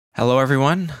Hello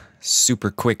everyone,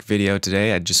 super quick video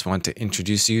today. I just want to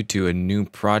introduce you to a new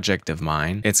project of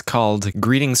mine. It's called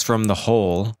Greetings from the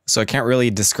Hole, so I can't really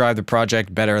describe the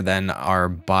project better than our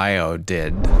bio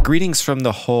did. Greetings from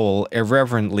the Hole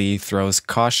irreverently throws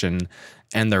caution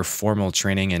and their formal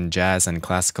training in jazz and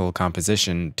classical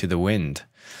composition to the wind.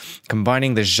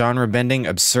 Combining the genre-bending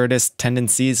absurdist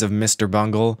tendencies of Mr.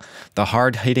 Bungle, the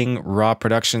hard-hitting raw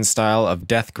production style of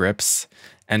Death Grips,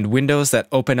 and windows that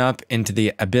open up into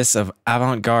the abyss of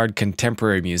avant-garde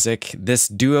contemporary music, this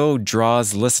duo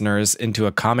draws listeners into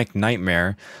a comic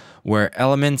nightmare where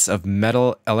elements of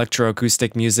metal,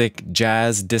 electroacoustic music,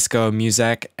 jazz, disco,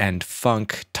 muzak, and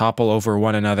funk topple over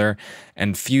one another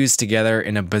and fuse together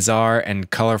in a bizarre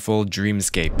and colorful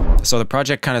dreamscape. So the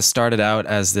project kind of started out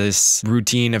as this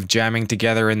routine of jamming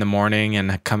together in the morning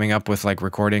and coming up with like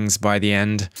recordings by the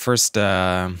end. First,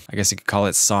 I guess you could call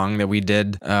it song that we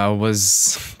did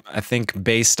was, I think,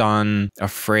 based on a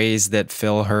phrase that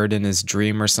Phil heard in his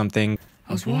dream or something.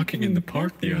 I was walking in the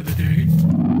park the other day,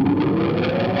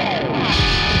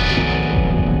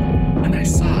 and I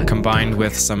saw it. Combined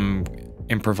with some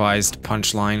improvised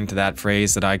punchline to that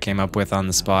phrase that I came up with on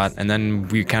the spot. And then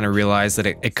we kind of realized that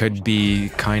it could be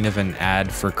kind of an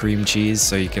ad for cream cheese,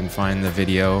 so you can find the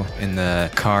video in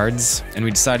the cards. And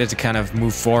we decided to kind of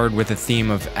move forward with a theme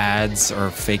of ads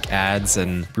or fake ads,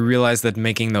 and we realized that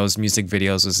making those music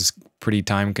videos was pretty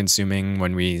time consuming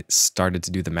when we started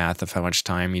to do the math of how much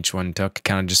time each one took.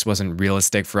 Kind of just wasn't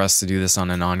realistic for us to do this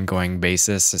on an ongoing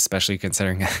basis, especially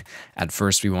considering at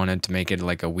first we wanted to make it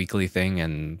like a weekly thing,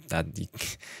 and that you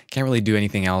can't really do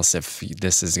anything else if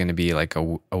this is going to be like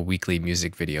a weekly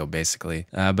music video basically.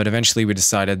 But eventually we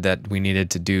decided that we needed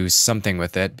to do something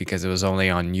with it because it was only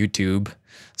on YouTube.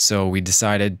 So we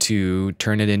decided to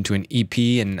turn it into an EP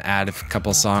and add a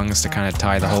couple songs to kind of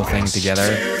tie the whole thing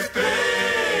together.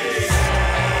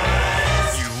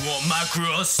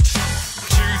 Crust,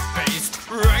 toothpaste,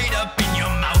 right up in your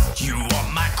mouth. You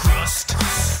want my crust,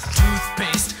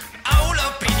 toothpaste, all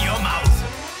up in your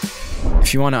mouth.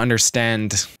 If you want to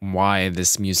understand why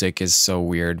this music is so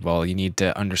weird, well, you need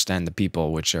to understand the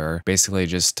people, which are basically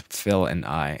just Phil and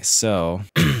I. So,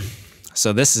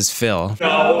 so this is Phil.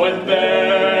 Now and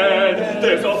then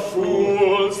there's a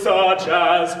fool such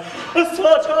as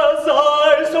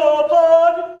I so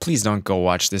pardon. Please don't go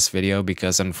watch this video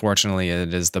because unfortunately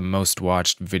it is the most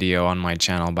watched video on my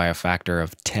channel by a factor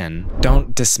of 10.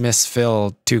 Don't dismiss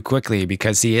Phil too quickly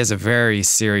because he is a very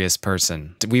serious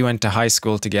person. We went to high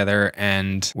school together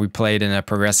and we played in a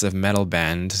progressive metal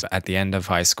band at the end of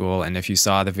high school, and if you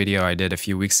saw the video I did a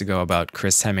few weeks ago about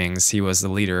Chris Hemmings, he was the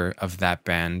leader of that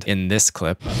band in this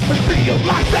clip. Feel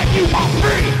like that you are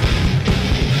free.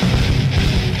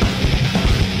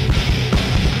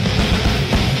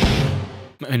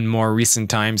 In more recent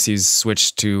times, he's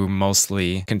switched to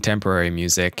mostly contemporary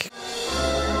music.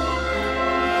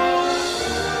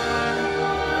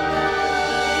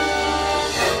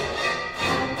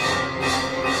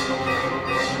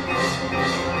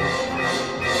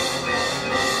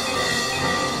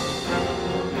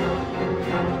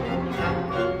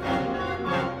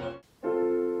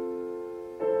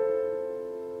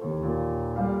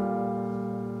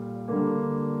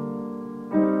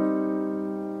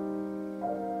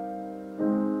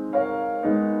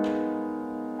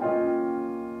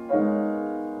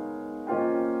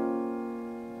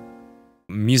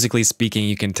 Musically speaking,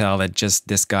 you can tell that just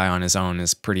this guy on his own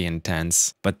is pretty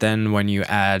intense. But then when you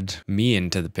add me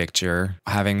into the picture,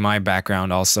 having my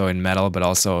background also in metal, but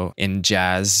also in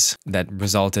jazz, that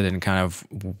resulted in kind of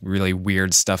really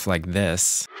weird stuff like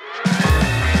this.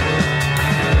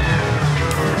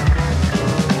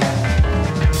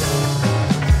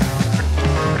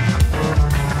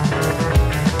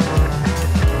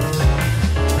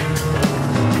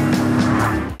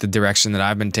 The direction that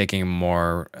I've been taking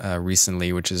more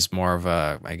recently, which is more of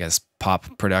a, I guess,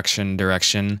 pop production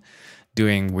direction,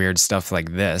 doing weird stuff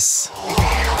like this.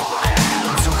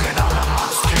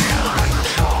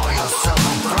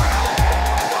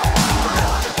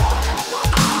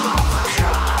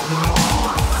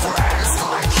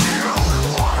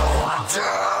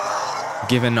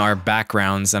 Given our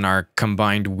backgrounds and our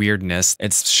combined weirdness,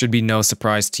 it should be no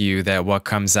surprise to you that what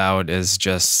comes out is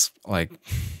just like...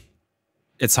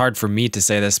 It's hard for me to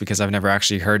say this because I've never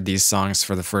actually heard these songs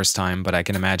for the first time, but I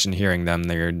can imagine hearing them.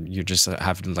 You just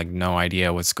have like no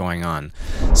idea what's going on.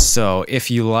 So if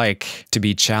you like to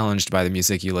be challenged by the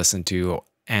music you listen to,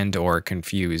 and or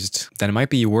confused, then it might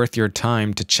be worth your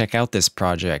time to check out this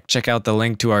project. Check out the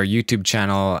link to our YouTube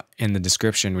channel in the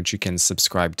description, which you can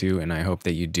subscribe to, and I hope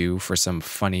that you do, for some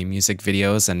funny music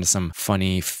videos and some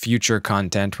funny future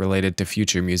content related to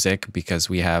future music, because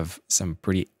we have some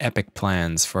pretty epic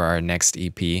plans for our next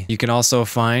EP. You can also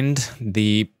find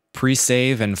the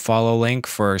pre-save and follow link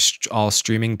for all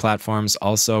streaming platforms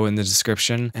also in the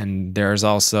description, and there's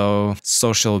also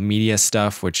social media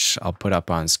stuff which I'll put up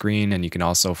on screen and you can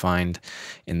also find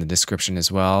in the description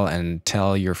as well. And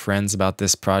tell your friends about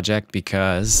this project,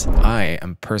 because I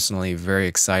am personally very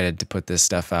excited to put this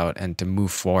stuff out and to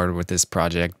move forward with this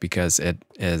project, because it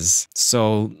is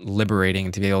so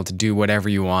liberating to be able to do whatever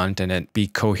you want and it be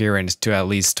coherent to at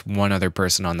least one other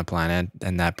person on the planet,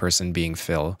 and that person being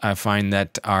Phil. I find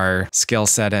that our skill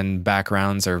set and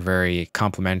backgrounds are very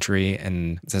complementary,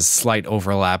 and there's a slight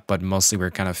overlap, but mostly we're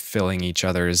kind of filling each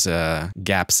other's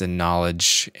gaps in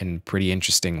knowledge in pretty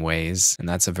interesting ways. And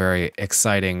that's a very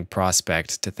exciting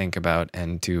prospect to think about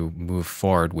and to move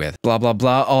forward with. Blah, blah,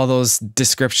 blah. All those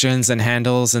descriptions and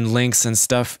handles and links and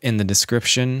stuff in the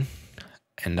description.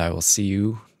 And I will see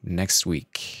you next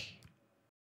week.